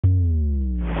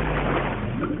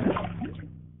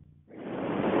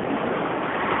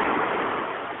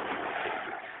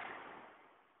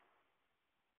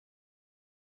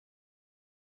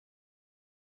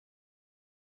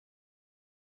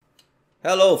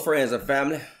Hello, friends and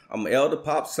family. I'm Elder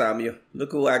Pop Samuel.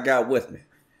 Look who I got with me.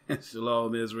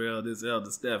 Shalom, Israel. This Elder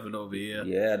Stephen over here.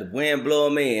 Yeah, the wind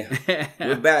blowing me in.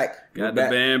 We're back. Got the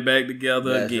band back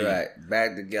together again. That's right.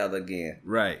 Back together again.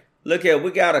 Right. Look here, we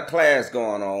got a class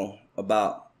going on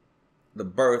about the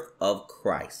birth of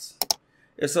Christ.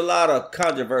 It's a lot of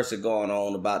controversy going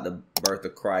on about the birth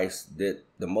of Christ. Did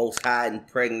the Most High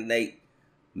impregnate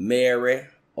Mary,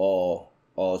 or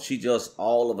she just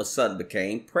all of a sudden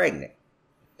became pregnant?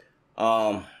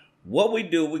 What we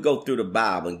do, we go through the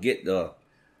Bible and get the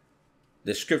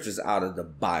scriptures out of the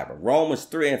Bible. Romans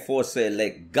 3 and 4 said,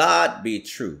 let God be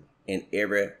true and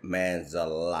every man's a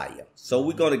liar. So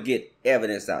we're going to get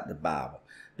evidence out the Bible.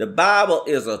 The Bible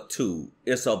is a tool.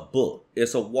 It's a book.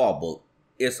 It's a war book.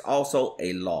 It's also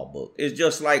a law book. It's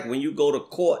just like when you go to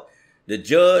court, the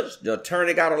judge, the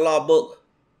attorney got a law book.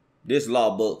 This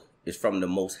law book is from the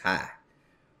Most High.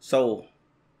 So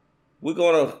we're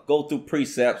going to go through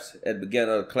precepts at the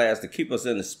beginning of the class to keep us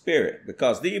in the spirit,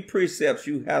 because these precepts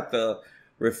you have to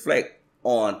reflect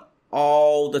on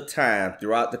all the time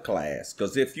throughout the class.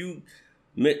 Because if you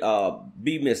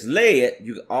be misled,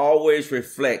 you can always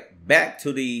reflect back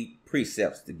to the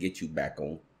precepts to get you back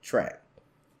on track.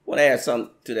 Want to add something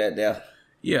to that there?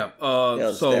 Yeah.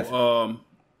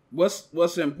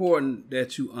 What's important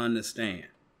that you understand?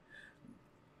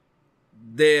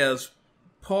 There's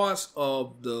parts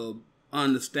of the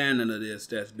understanding of this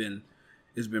that's been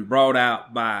brought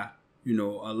out by a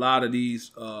lot of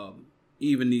these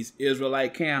even these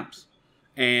Israelite camps,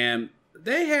 and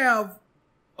they have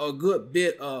a good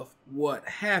bit of what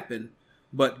happened,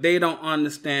 but they don't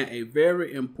understand a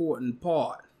very important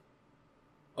part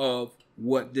of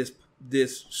what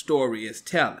this story is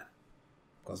telling,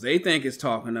 because they think it's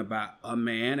talking about a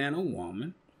man and a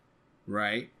woman,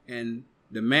 right? And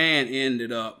the man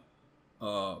ended up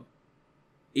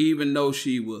even though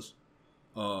she was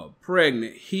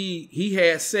pregnant, he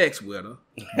had sex with her,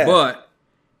 but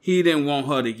he didn't want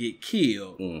her to get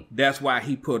killed. That's why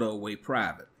he put her away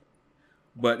privately.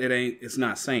 But it's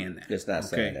not saying that. It's not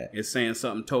saying that. It's saying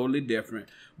something totally different.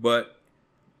 But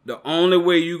the only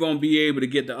way you're going to be able to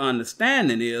get the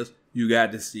understanding is you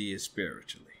got to see it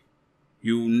spiritually.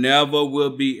 You never will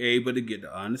be able to get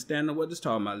the understanding of what it's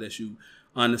talking about unless you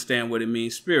understand what it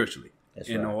means spiritually. That's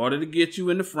in right. order to get you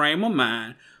in the frame of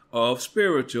mind of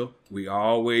spiritual, we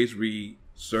always read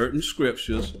certain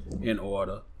scriptures in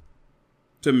order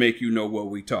to make you know what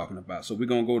we're talking about. So we're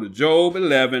going to go to Job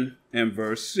 11 and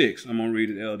verse 6. I'm going to read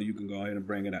it, Elder. You can go ahead and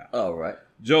bring it out. All right.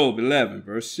 Job 11,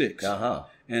 verse 6.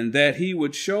 And that he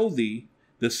would show thee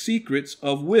the secrets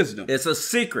of wisdom. It's a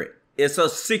secret. It's a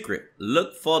secret.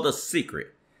 Look for the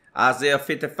secret. Isaiah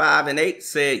 55 and 8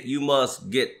 said you must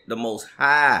get the Most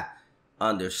High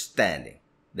understanding.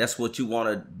 That's what you want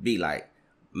to be like.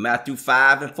 Matthew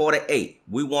 5 and 48.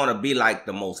 We want to be like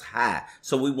the Most High.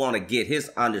 So we want to get his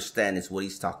understanding is what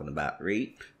he's talking about.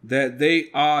 Read. That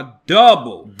they are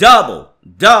double.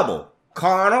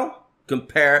 Carnal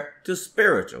compared to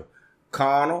spiritual.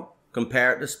 Carnal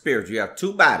compared to spiritual. You have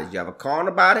two bodies. You have a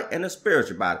carnal body and a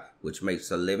spiritual body, which makes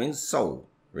a living soul.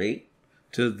 Read.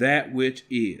 To that which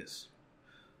is.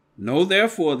 Know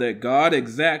therefore that God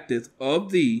exacteth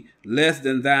of thee less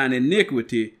than thine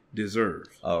iniquity deserves.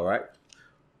 All right.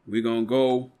 We're going to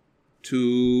go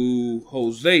to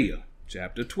Hosea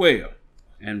chapter 12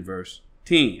 and verse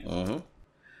 10.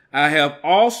 I have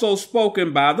also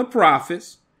spoken by the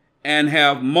prophets and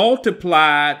have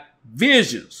multiplied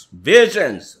visions.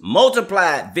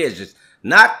 Multiplied visions.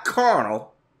 Not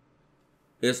carnal.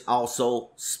 It's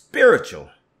also spiritual.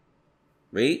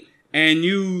 Read. And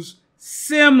use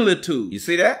similitude. You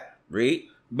see that? Read.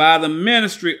 By the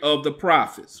ministry of the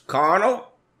prophets.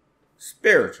 Carnal,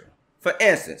 spiritual. For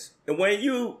instance, when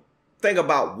you think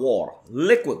about water,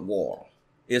 liquid water,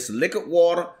 it's liquid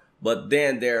water, but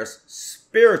then there's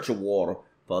spiritual water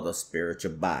for the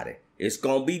spiritual body. It's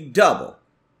going to be double.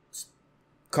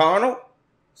 Carnal,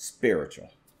 spiritual.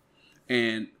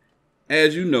 And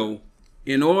as you know,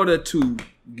 in order to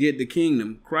get the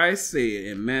kingdom, Christ said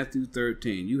in Matthew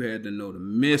 13, you had to know the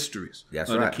mysteries of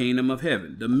the kingdom of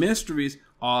heaven. The mysteries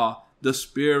are the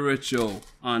spiritual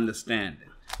understanding.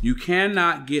 You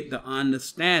cannot get the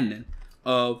understanding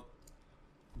of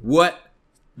what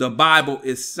the Bible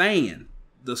is saying,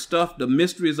 the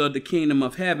mysteries of the kingdom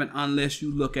of heaven, unless you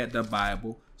look at the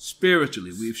Bible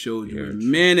spiritually. We've showed you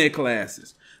in many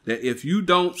classes that if you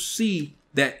don't see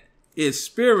that it's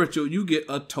spiritual, you get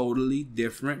a totally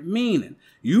different meaning.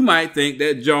 You might think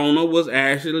that Jonah was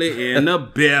actually in the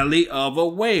belly of a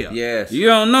whale. Yes. You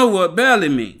don't know what belly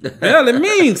means. Belly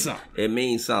means something. It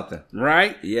means something.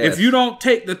 Right? Yes. If you don't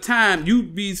take the time,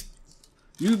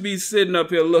 You be sitting up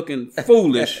here looking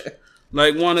foolish,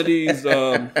 like one of these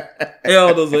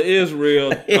elders of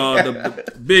Israel,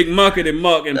 the big muckety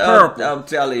muck in purple. I'm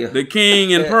telling you. The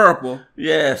king in purple.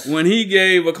 Yes. When he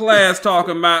gave a class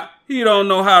talking about he don't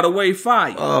know how to weigh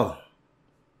fire. Oh.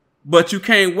 But you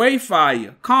can't weigh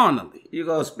fire carnally. You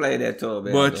gonna explain that to him,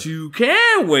 elder. But you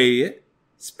can weigh it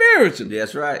spiritually.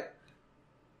 That's right.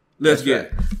 Let's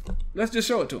just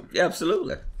show it to him. Yeah,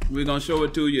 absolutely. We're going to show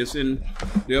it to you. It's in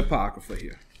the Apocrypha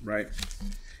here, right?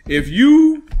 If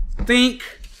you think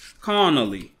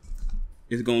carnally,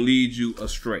 it's going to lead you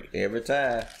astray. Every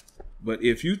time. But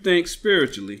if you think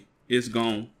spiritually, it's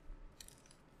going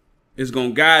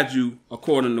to guide you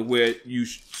according to where you're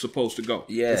supposed to go.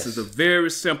 Yes. This is a very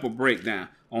simple breakdown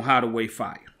on how to weigh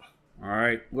fire. All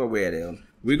right? Where we at, elder?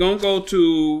 We're going to go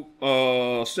to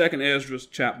 2nd Ezra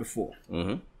chapter 4.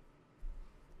 Mm-hmm.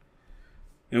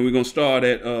 And we're going to start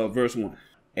at verse 1.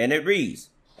 And it reads,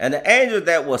 And the angel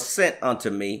that was sent unto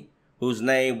me, whose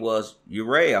name was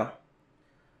Uriah,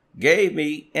 gave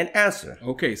me an answer.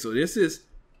 Okay, so this is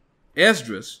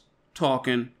Esdras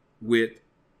talking with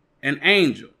an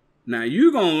angel. Now,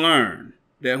 you're going to learn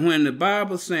that when the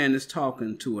Bible's saying it's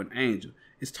talking to an angel,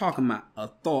 it's talking about a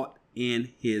thought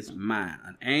in his mind.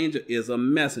 An angel is a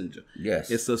messenger.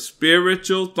 Yes. It's a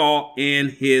spiritual thought in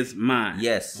his mind.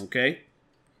 Yes. Okay?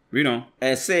 Read on.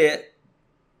 And said,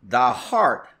 Thy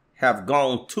heart have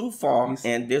gone too far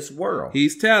in this world.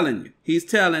 He's telling you.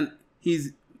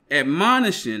 He's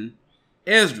admonishing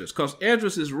Esdras, because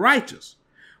Esdras is righteous.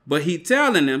 But he's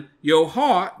telling him, your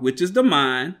heart, which is the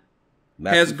mind,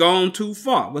 has gone too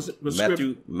far. What's it?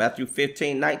 Matthew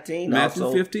 15:19. Matthew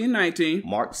 15:19.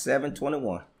 Mark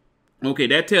 7:21. Okay,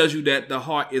 that tells you that the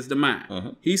heart is the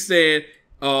mind. He said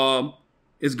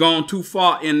it's gone too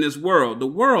far in this world. The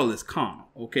world is carnal.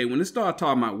 Okay, when it starts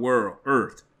talking about world,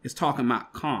 earth, it's talking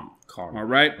about carnal. All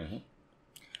right?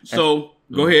 So,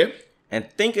 go ahead. And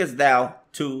thinkest thou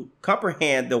to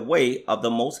comprehend the way of the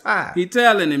Most High? He's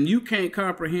telling him, you can't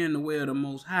comprehend the way of the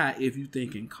Most High if you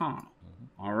think in carnal.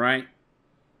 All right?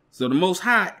 So the Most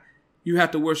High, you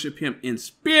have to worship him in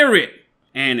spirit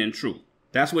and in truth.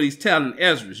 That's what he's telling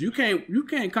Ezra. You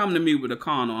can't come to me with a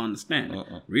carnal understanding.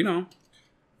 Read on.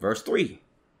 Verse 3.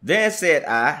 Then said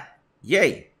I,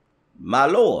 Yea, my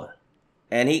Lord.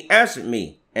 And he answered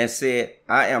me and said,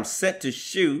 I am sent to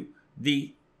shew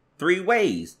thee 3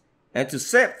 ways, and to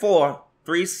set forth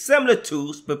 3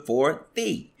 similitudes before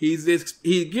thee. He's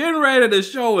getting ready to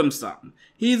show him something.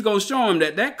 He's going to show him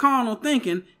that carnal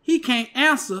thinking, he can't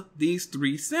answer these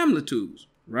 3 similitudes,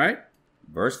 right?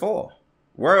 Verse 4.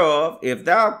 Whereof, if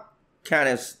thou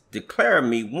canst declare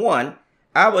me one,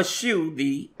 I will shew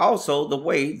thee also the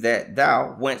way that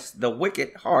thou whence the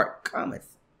wicked heart cometh.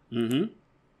 And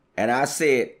I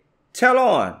said, Tell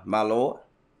on, my Lord.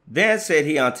 Then said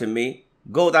he unto me,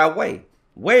 Go thy way.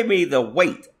 Weigh me the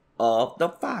weight of the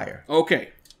fire. Okay.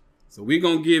 So we're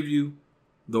going to give you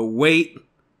the weight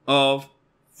of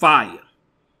fire.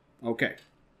 Okay.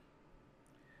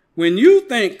 When you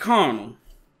think carnal,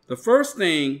 the first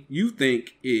thing you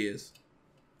think is,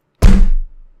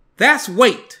 that's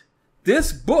weight.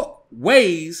 This book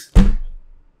weighs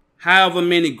however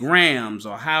many grams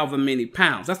or however many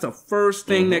pounds. That's the first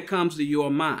thing that comes to your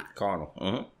mind.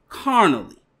 Carnal.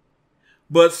 Carnally.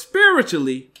 But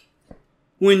spiritually,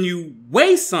 when you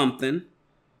weigh something,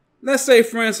 let's say,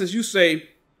 for instance, you say,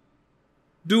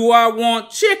 do I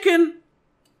want chicken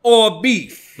or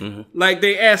beef? Like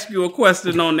they ask you a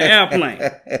question on the airplane.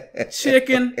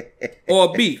 Chicken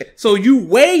or beef. So you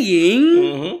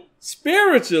weighing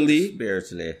spiritually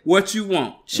what you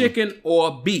want. Chicken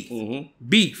or beef.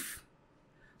 Beef.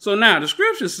 So now the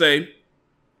scriptures say,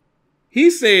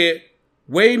 he said,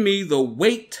 weigh me the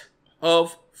weight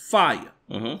of fire.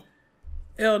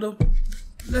 Elder,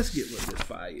 let's get what this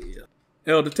fire is.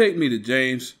 Elder, take me to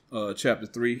James chapter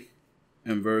 3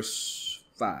 and verse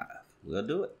 5. We'll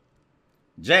do it.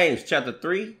 James chapter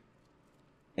 3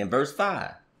 and verse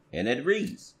 5. And it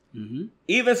reads,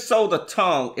 Even so the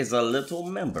tongue is a little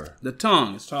member. The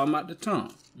tongue. It's talking about the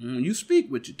tongue. You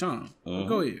speak with your tongue.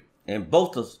 Go ahead. And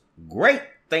boasteth great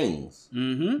things.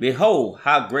 Behold,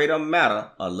 how great a matter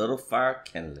a little fire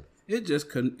kindleth. It just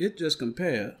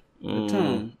compared the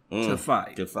tongue to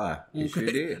fire. To fire. Okay. It sure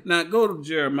did. Now go to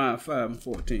Jeremiah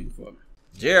 5:14 for me.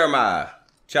 Jeremiah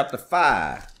chapter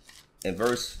 5 and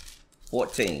verse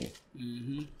 14.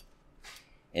 And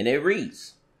it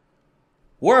reads,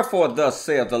 Wherefore thus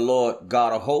saith the Lord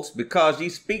God of hosts, because ye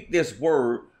speak this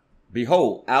word,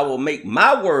 behold, I will make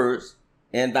my words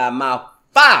in thy mouth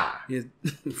fire.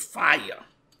 Fire.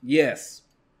 Yes.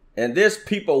 And this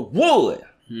people wood,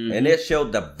 and it shall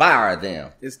devour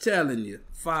them. It's telling you,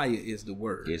 fire is the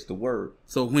word. It's the word.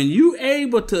 So when you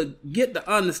able to get the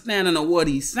understanding of what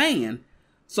he's saying,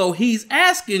 so he's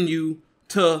asking you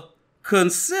to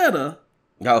consider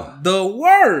the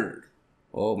word.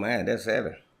 Oh man, that's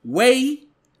heavy. Weigh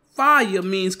fire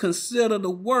means consider the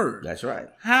word. That's right.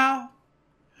 How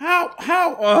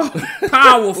powerful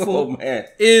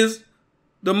is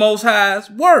the Most High's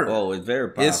word? Oh, it's very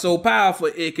powerful. It's so powerful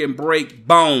it can break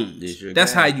bones. Sure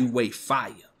That's can. how you weigh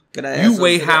fire. You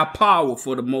weigh how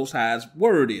powerful the Most High's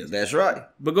word is. That's right.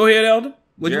 But go ahead, Elder.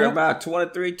 Jeremiah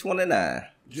 23:29.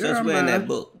 Since we're in that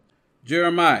book.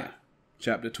 Jeremiah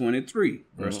chapter 23,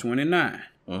 verse 29.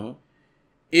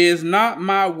 Is not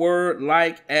my word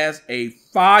like as a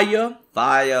fire,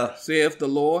 saith the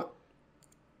Lord,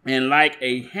 and like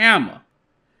a hammer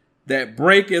that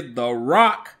breaketh the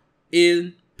rock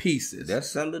in pieces?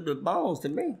 That's under the bones to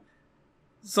me.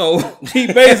 So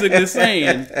he basically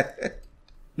saying,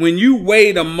 when you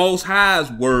weigh the Most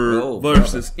High's word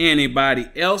versus anybody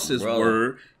else's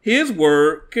word, his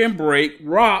word can break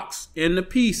rocks into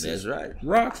pieces. That's right.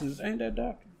 Rocks ain't that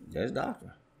doctrine? That's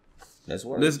doctrine. That's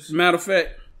words. Matter of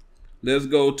fact, let's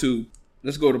go to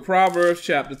Proverbs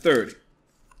chapter 30.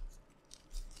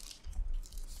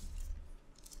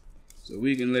 So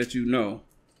we can let you know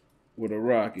what a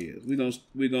rock is.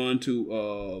 We're going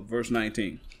to verse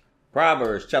 19.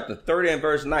 Proverbs chapter 30 and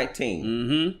verse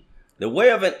 19. The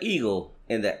way of an eagle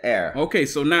in the air. Okay,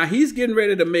 so now he's getting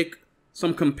ready to make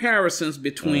some comparisons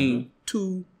between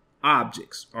two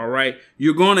objects. All right,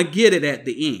 you're going to get it at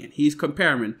the end. He's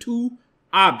comparing two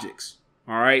objects.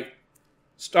 All right,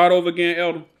 start over again,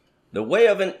 Elder. The way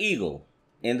of an eagle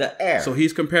in the air. So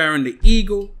he's comparing the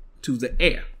eagle to the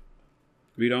air.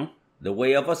 Read on. The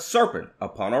way of a serpent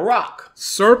upon a rock.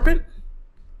 Serpent,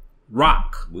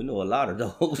 rock. We know a lot of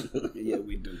those. Yeah,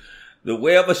 we do. The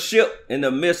way of a ship in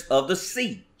the midst of the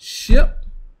sea. Ship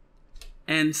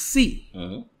and sea.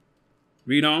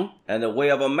 Read on. And the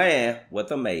way of a man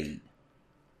with a maid.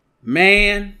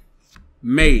 Man,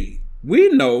 maid. We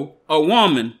know a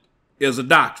woman is a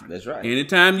doctrine. That's right.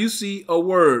 Anytime you see a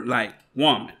word like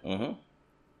woman,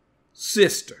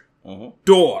 sister,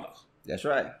 daughter. That's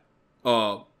right.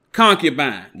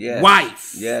 Concubine, yes.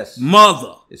 wife, yes,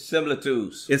 mother. It's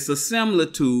similitudes. It's a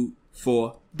similitude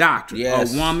for doctrine.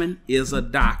 Yes. A woman is a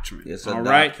doctrine. It's a all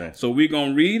doctrine. Right? So we're going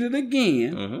to read it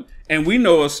again. And we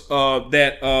know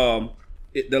that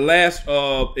the last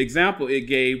example it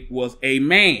gave was a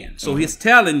man. So he's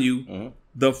telling you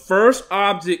the first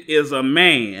object is a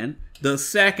man. The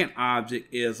second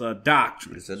object is a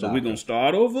doctrine. So we're going to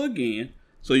start over again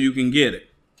so you can get it.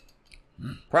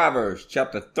 Proverbs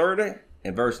chapter 30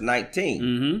 and verse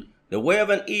 19. The way of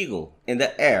an eagle in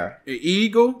the air. An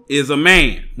eagle is a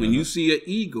man. When you see an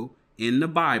eagle in the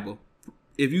Bible,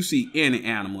 if you see any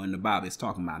animal in the Bible, it's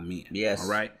talking about men. Yes. All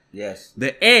right? Yes.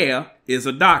 The air is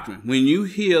a doctrine. When you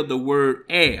hear the word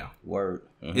air,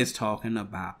 it's talking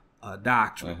about a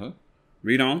doctrine.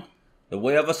 Read on. The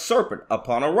way of a serpent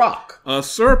upon a rock. A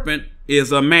serpent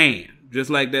is a man. Just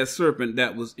like that serpent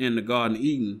that was in the Garden of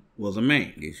Eden was a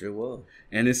man. It sure was.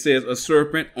 And it says a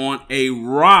serpent on a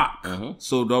rock.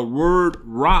 So the word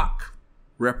rock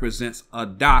represents a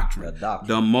doctrine.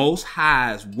 The Most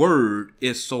High's word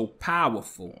is so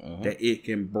powerful that it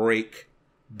can break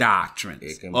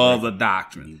doctrines of a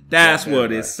doctrine. That's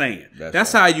what it's saying.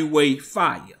 That's how you weigh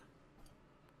fire.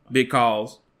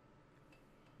 Because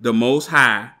the Most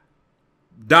High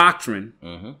doctrine,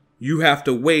 you have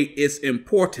to weigh its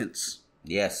importance.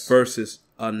 Yes. Versus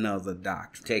another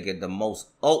doctrine. Take it the most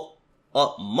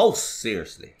utmost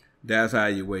seriously. That's how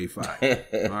you weigh fire.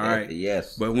 All right.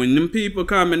 Yes. But when them people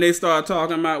come and they start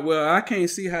talking about, well, I can't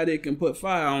see how they can put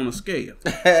fire on a scale.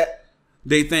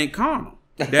 They think carnal.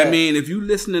 That means if you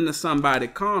listening to somebody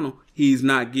carnal, he's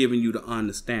not giving you the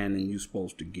understanding you're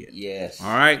supposed to get. Yes.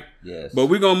 All right. Yes. But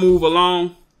we're gonna move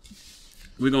along.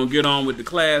 We're gonna get on with the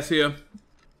class here.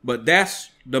 But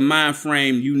that's the mind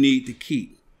frame you need to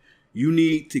keep. You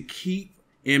need to keep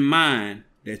in mind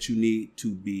that you need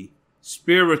to be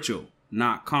spiritual,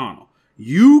 not carnal.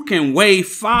 You can weigh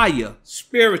fire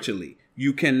spiritually.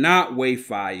 You cannot weigh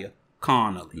fire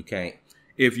carnally. You can't.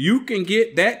 If you can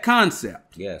get that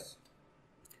concept, yes,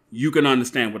 you can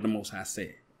understand what the Most High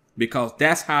said. Because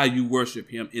that's how you worship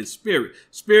him in spirit.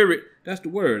 Spirit, that's the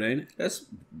word, ain't it?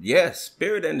 Yes,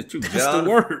 spirit and the truth. That's the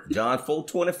word. John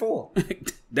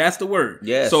 4:24. That's the word.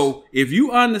 Yes. So if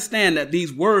you understand that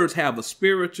these words have a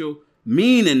spiritual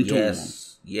meaning to them,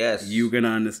 yes, you can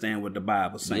understand what the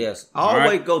Bible's saying. Yes.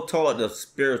 Always go toward the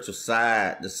spiritual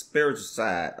side. The spiritual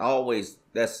side. Always.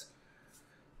 That's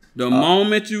the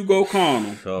moment you go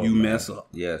carnal, you mess up.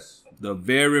 Yes. The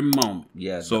very moment.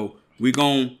 Yeah. So we're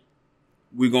gonna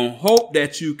hope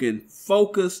that you can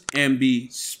focus and be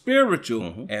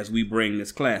spiritual as we bring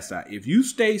this class out. If you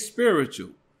stay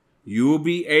spiritual, you'll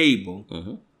be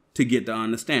able to get the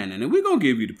understanding. And we're going to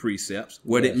give you the precepts,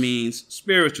 what it means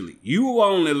spiritually. You will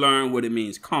only learn what it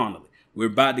means carnally. We're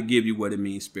about to give you what it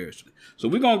means spiritually. So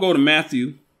we're going to go to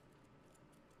Matthew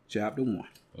chapter 1.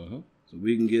 So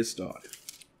we can get started.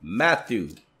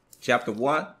 Matthew chapter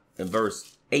 1 and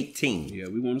verse 18. Yeah,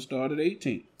 we want to start at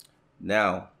 18.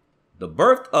 Now, the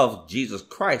birth of Jesus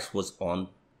Christ was on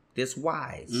this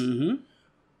wise.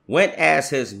 When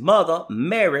as his mother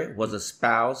Mary was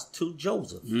espoused to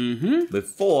Joseph,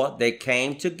 before they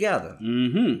came together,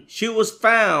 she was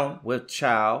found with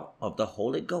child of the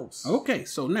Holy Ghost. Okay,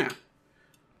 so now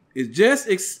it's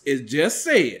just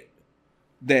said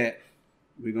that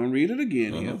we're gonna read it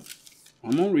again here.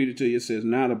 I'm gonna read it to you. It says,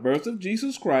 "Now the birth of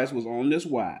Jesus Christ was on this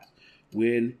wise,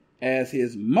 when as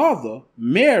his mother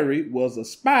Mary was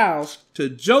espoused to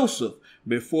Joseph,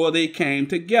 before they came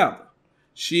together,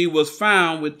 she was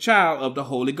found with child of the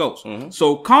Holy Ghost."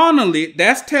 So carnally,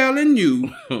 that's telling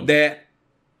you that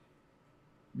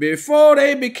before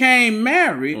they became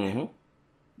married,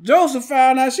 Joseph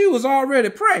found out she was already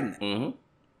pregnant.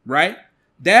 Right?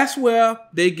 That's where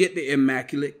they get the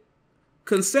immaculate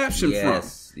conception from.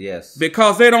 Yes.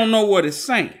 Because they don't know what it's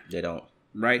saying. They don't.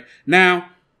 Right? Now,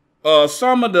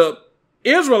 some of the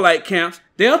Israelite camps,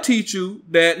 they'll teach you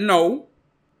that no,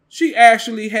 she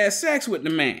actually had sex with the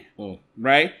man,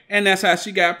 right? And that's how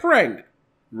she got pregnant,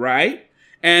 right?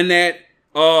 And that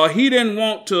he didn't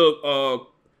want to,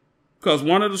 because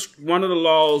one of the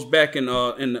laws back in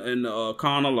the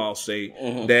Carnal Law say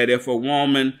that if a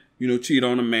woman, cheat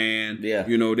on a man,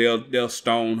 they'll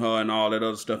stone her and all that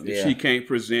other stuff. If she can't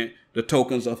present the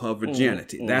tokens of her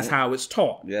virginity. That's how it's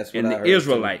taught in the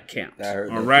Israelite camps.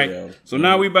 All right. So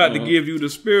now we're about to give you the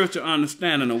spiritual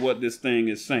understanding of what this thing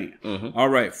is saying. All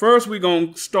right. First, we're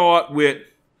going to start with,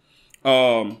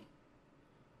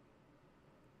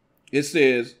 it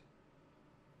says,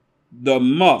 the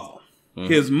mother,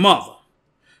 his mother.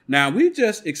 Now, we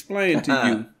just explained to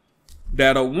you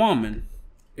that a woman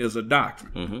is a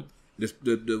doctrine.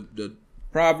 The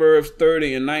Proverbs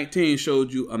 30 and 19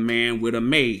 showed you a man with a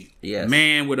maid. Yes.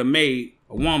 Man with a maid,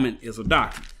 a woman is a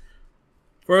doctrine.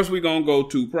 First, we're going to go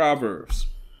to Proverbs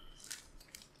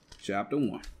chapter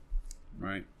 1,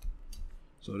 right?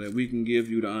 So that we can give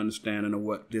you the understanding of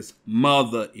what this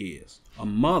mother is. A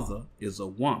mother is a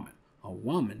woman. A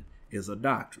woman is a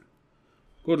doctrine.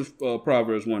 Go to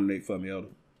Proverbs 1 and 8 for me, Elder.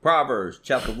 Proverbs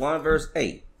chapter 1 verse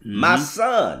 8. My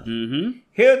son,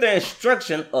 hear the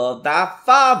instruction of thy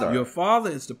father. Your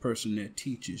father is the person that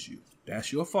teaches you.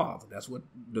 That's your father. That's what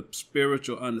the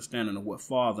spiritual understanding of what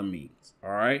father means.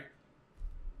 All right?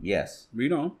 Yes.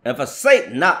 Read on. And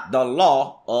forsake not the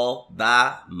law of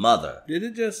thy mother. Did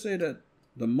it just say that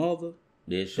the mother,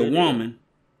 the woman,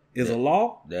 is a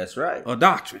law? That's right. A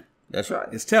doctrine. That's right.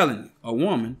 It's telling you a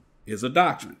woman is a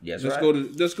doctrine. Yes, let's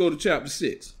go to chapter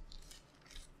 6.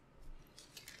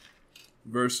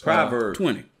 Verse Proverbs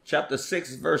 20. Chapter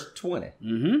 6, verse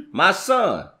 20. My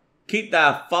son, keep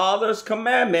thy father's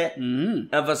commandment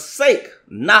and forsake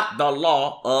not the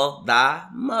law of thy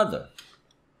mother.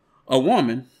 A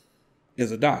woman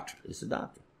is a doctrine. It's a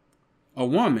doctrine. A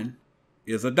woman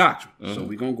is a doctrine. So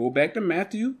we're going to go back to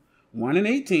Matthew 1 and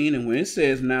 18. And when it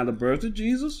says, now the birth of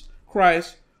Jesus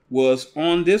Christ was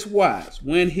on this wise,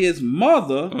 when his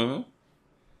mother,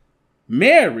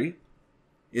 Mary,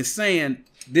 is saying,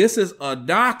 this is a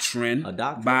doctrine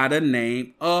by the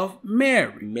name of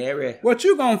Mary. Mary. What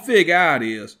you're going to figure out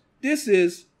is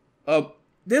this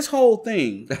whole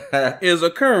thing is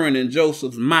occurring in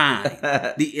Joseph's mind.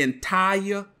 The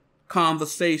entire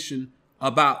conversation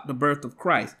about the birth of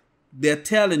Christ. They're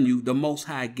telling you the Most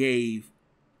High gave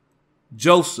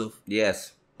Joseph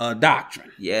a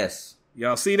doctrine. Yes.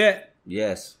 Y'all see that?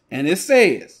 Yes. And it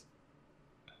says,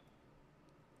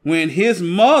 when his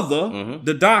mother,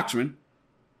 the doctrine,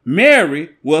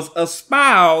 Mary, was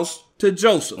espoused to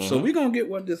Joseph. So we're going to get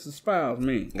what this espoused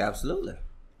means. Absolutely.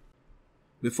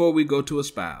 Before we go to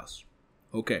espouse,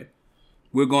 okay,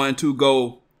 we're going to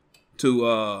go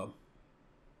to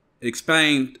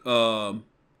explain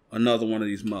another one of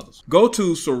these mothers. Go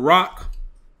to Sirach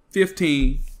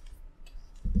 15.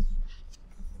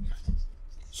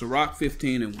 Sirach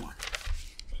 15 and 1.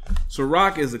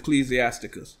 Sirach is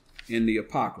Ecclesiasticus in the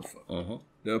Apocrypha.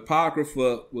 The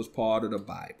Apocrypha was part of the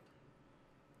Bible.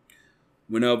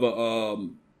 Whenever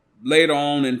later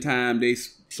on in time,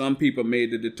 some people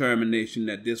made the determination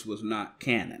that this was not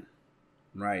canon,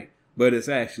 right? But it's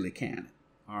actually canon,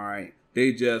 all right?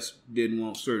 They just didn't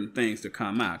want certain things to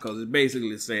come out, because it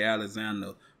basically say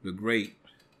Alexander the Great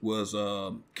was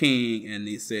king, and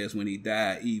it says when he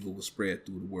died, evil was spread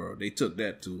through the world. They took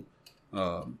that to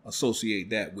associate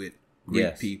that with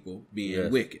Greek people being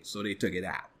wicked, so they took it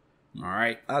out. All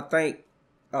right. I think,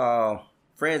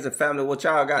 friends and family, what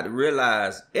y'all got to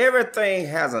realize, everything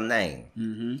has a name.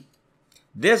 Mm-hmm.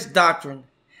 This doctrine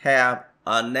have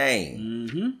a name.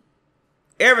 Mm-hmm.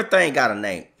 Everything got a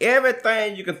name.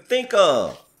 Everything you can think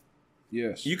of,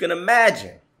 yes, you can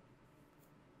imagine,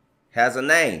 has a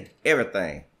name.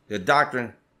 Everything. The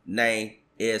doctrine name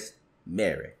is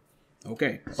Mary.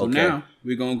 Okay. So now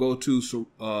we're gonna go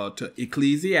to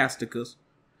Ecclesiasticus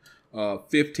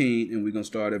 15, and we're gonna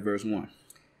start at verse 1.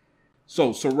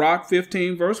 So Sirach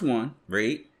 15, verse 1.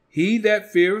 Read. He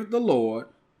that feareth the Lord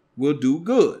will do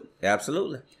good.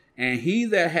 Absolutely. And he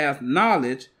that hath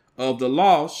knowledge of the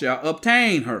law shall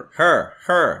obtain her. Her.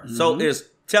 Mm-hmm. So it's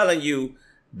telling you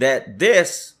that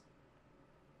this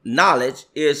knowledge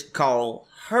is called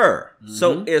her. Mm-hmm.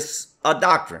 So it's a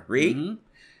doctrine. Read. Mm-hmm.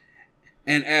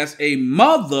 And as a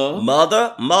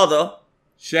mother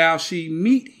shall she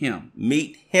meet him.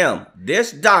 Meet him.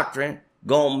 This doctrine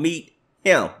gonna meet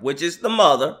him, which is the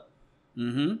mother.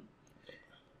 Mm-hmm.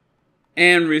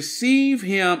 And receive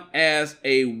him as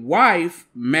a wife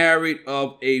married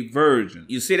of a virgin.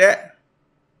 You see that?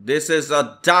 This is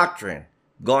a doctrine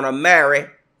gonna marry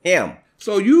him.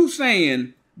 So you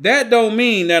saying that don't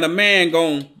mean that a man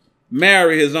gonna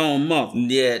marry his own mother?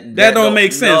 Yeah, that don't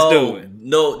make sense, do it?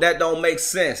 No, that don't make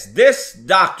sense. This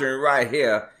doctrine right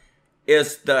here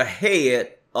is the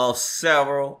head of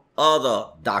several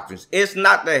other doctrines. It's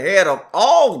not the head of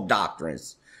all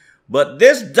doctrines, but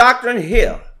this doctrine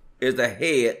here is the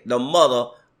head, the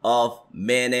mother of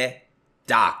many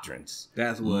doctrines.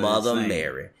 That's what Mother it's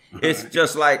Mary. It's right.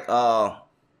 Just like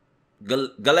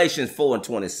Galatians 4 and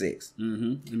 26.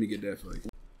 Mm-hmm. Let me get that for you.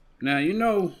 Now, you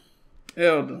know,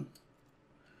 Elder,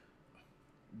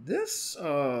 this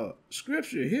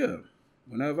scripture here,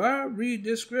 whenever I read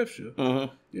this scripture,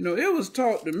 you know, it was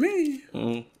taught to me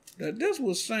that this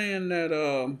was saying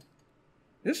that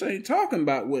this ain't talking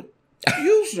about what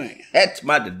you saying. That's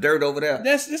about the dirt over there.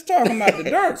 It's talking about the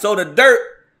dirt. So the dirt,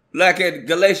 like in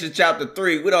Galatians chapter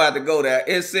 3, we don't have to go there.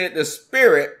 It said the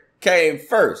spirit came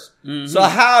first. Mm-hmm. So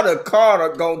how the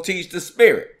carnal gonna teach the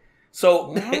spirit? So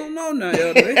well, I don't know now,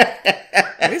 Elder.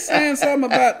 They saying something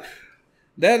about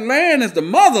that land is the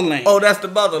motherland. Oh, that's the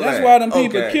motherland. That's why them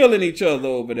people killing each other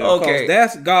over there. Okay.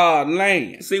 That's God's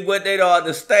land. See, what they don't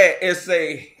understand is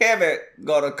say heaven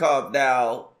gonna come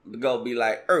down, gonna be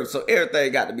like earth. So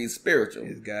everything got to be spiritual.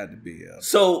 It's got to be.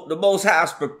 So the Most High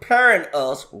is preparing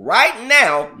us right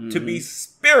now to be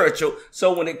spiritual.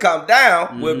 So when it come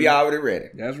down, we'll be already ready.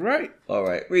 That's right. All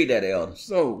right. Read that, Elder.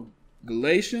 So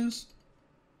Galatians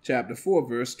chapter 4,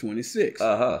 verse 26.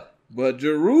 But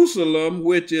Jerusalem,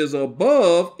 which is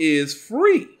above, is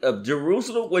free.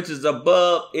 Jerusalem, which is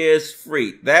above, is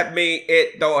free. That means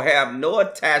it don't have no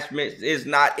attachments. It's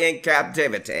not in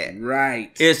captivity.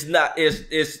 Right. It's not.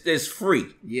 It's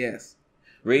free. Yes.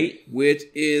 Read. Which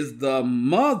is the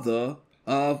mother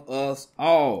of us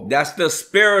all. That's the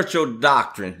spiritual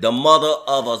doctrine. The mother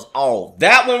of us all.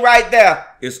 That one right there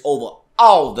is over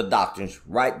all the doctrines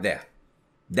right there.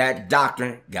 That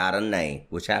doctrine got a name,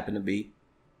 which happened to be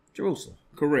Jerusalem.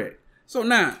 Correct. So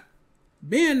now,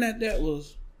 being that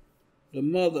was the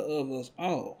mother of us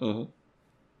all,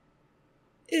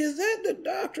 is that the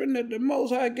doctrine that the Most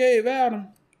High gave Adam?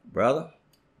 Brother,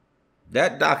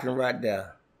 that doctrine right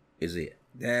there is it.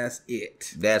 That's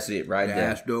it. That's it right there.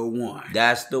 That's the one.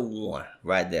 That's the one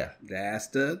right there. That's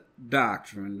the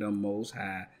doctrine the Most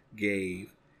High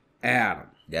gave Adam.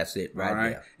 That's it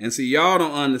right there. And see, y'all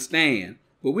don't understand,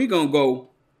 but we're going to go.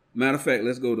 Matter of fact,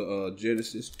 let's go to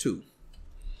Genesis 2.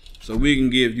 So we can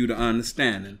give you the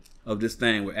understanding of this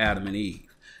thing with Adam and Eve.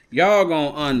 Y'all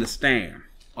gonna understand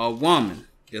a woman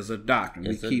is a doctrine.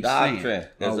 It's we keep saying a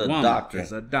woman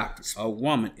is a doctrine. A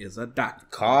woman is a doctrine.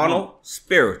 Carnal,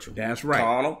 spiritual. That's right.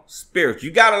 Carnal, spiritual.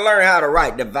 You got to learn how to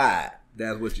right divide.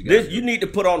 That's what you got. You need to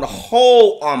put on the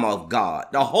whole armor of God.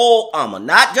 The whole armor.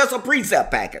 Not just a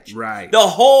precept package. Right. The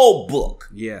whole book.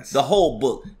 Yes. The whole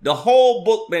book. The whole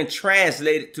book been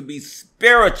translated to be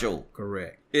spiritual.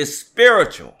 Correct. It's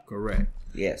spiritual. Correct.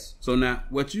 Yes. So now,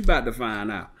 what you about to find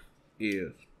out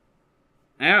is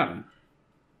Adam.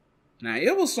 Now,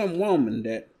 it was some woman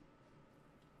that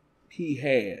he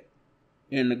had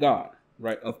in the garden,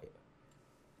 right? A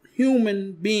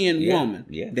human being woman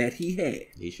that he had.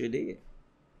 He sure did.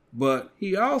 But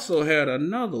he also had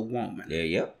another woman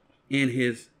in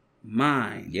his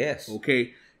mind. Yes.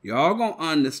 Okay? Y'all gonna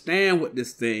understand what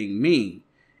this thing means.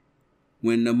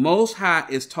 When the Most High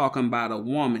is talking about a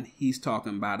woman, he's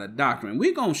talking about a doctrine.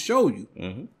 We're going to show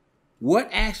you what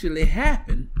actually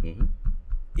happened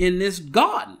in this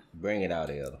garden. Bring it out,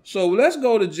 Elder. So let's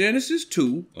go to Genesis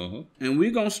 2, and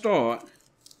we're going to start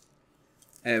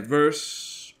at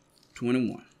verse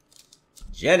 21.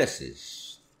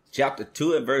 Genesis chapter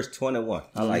 2 and verse 21.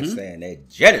 I like saying that.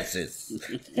 Genesis.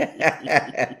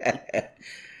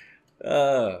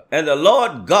 And the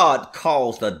Lord God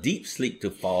caused a deep sleep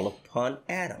to fall upon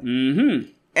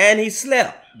Adam. And he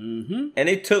slept. And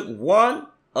he took one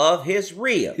of his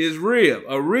ribs. His rib.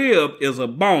 A rib is a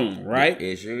bone, right?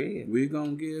 It sure is. We're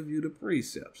going to give you the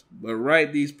precepts. But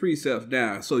write these precepts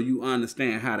down so you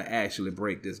understand how to actually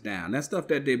break this down. That stuff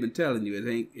that they've been telling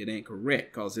you, it ain't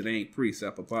correct because it ain't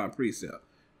precept upon precept.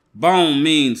 Bone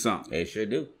means something. They sure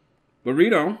do. But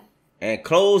read on. And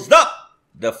closed up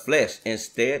the flesh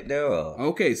instead thereof.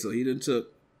 Okay, so he done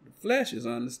took the flesh is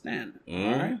understanding.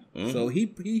 All right. So he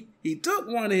took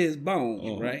one of his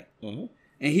bones, right?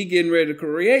 And he getting ready to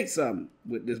create something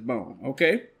with this bone.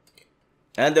 Okay.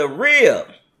 And the rib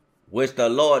which the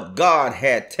Lord God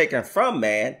had taken from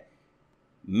man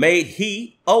made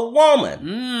he a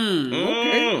woman.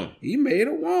 Okay. He made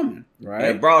a woman, right?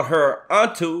 And brought her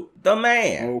unto the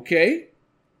man. Okay.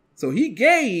 So he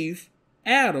gave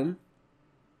Adam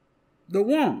the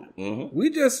woman.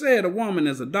 We just said a woman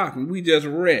is a doctrine. We just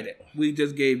read it. We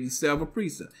just gave you several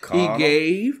precepts. Carnal, he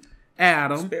gave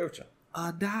Adam spiritual,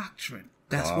 a doctrine.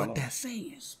 That's carnal, what that's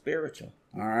saying. Spiritual.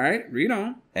 All right, read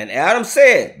on. And Adam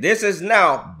said, this is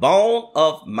now bone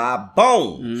of my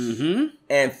bones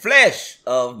and flesh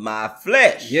of my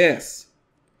flesh. Yes.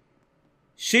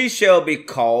 She shall be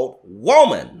called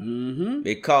woman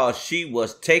because she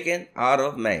was taken out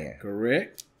of man.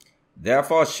 Correct.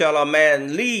 Therefore shall a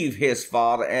man leave his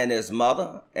father and his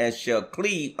mother, and shall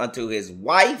cleave unto his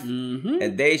wife,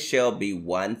 and they shall be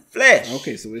one flesh.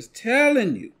 Okay, so it's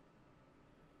telling you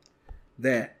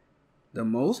that the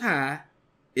Most High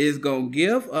is going to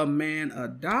give a man a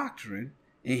doctrine,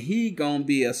 and he going to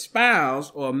be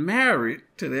espoused or married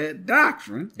to that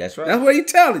doctrine. That's right. That's what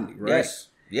he's telling you, right? Yes.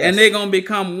 Yes. And they're going to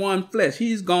become one flesh.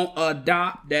 He's going to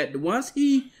adopt that. Once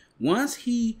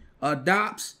he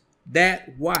adopts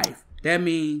that wife, that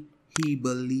means he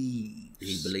believes.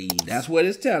 He believes. That's what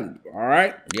it's telling you. All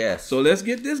right? Yes. So let's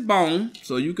get this bone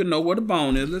so you can know what a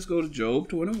bone is. Let's go to Job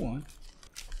 21.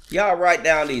 Y'all write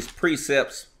down these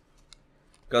precepts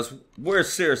because we're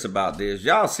serious about this.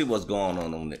 Y'all see what's going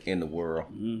on in the world.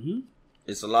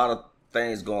 It's a lot of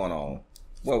things going on.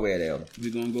 Where we at, Elder?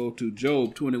 We're going to go to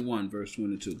Job 21, verse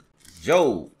 22.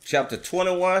 Job chapter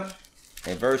 21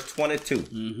 and verse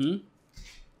 22.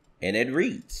 And it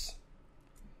reads,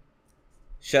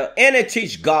 shall any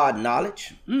teach God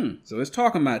knowledge? So it's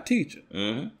talking about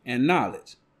teaching and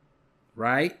knowledge.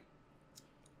 Right?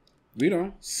 Read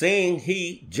on. Seeing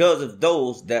he judgeth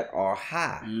those that are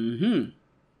high.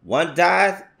 One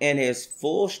dieth in his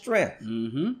full strength,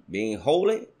 being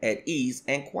holy, at ease,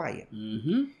 and quiet.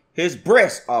 His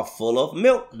breasts are full of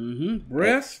milk.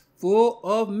 Breasts full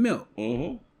of milk.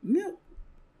 Milk.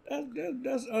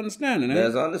 That's understanding.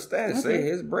 That's understanding. Okay. Say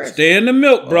his breast. Stay in the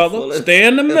milk, brother. Stay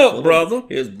in the milk, brother.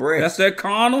 His breast. That's that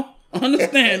carnal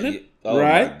understanding. Oh,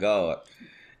 right? My God.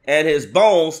 And his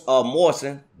bones are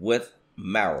moistened with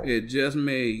marrow. It just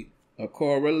made a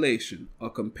correlation, a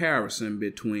comparison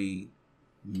between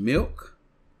milk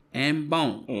and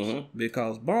bone.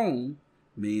 Because bone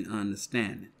mean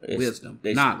understanding, wisdom,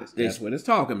 knowledge. That's what it's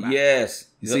talking about. Yes.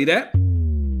 You see that?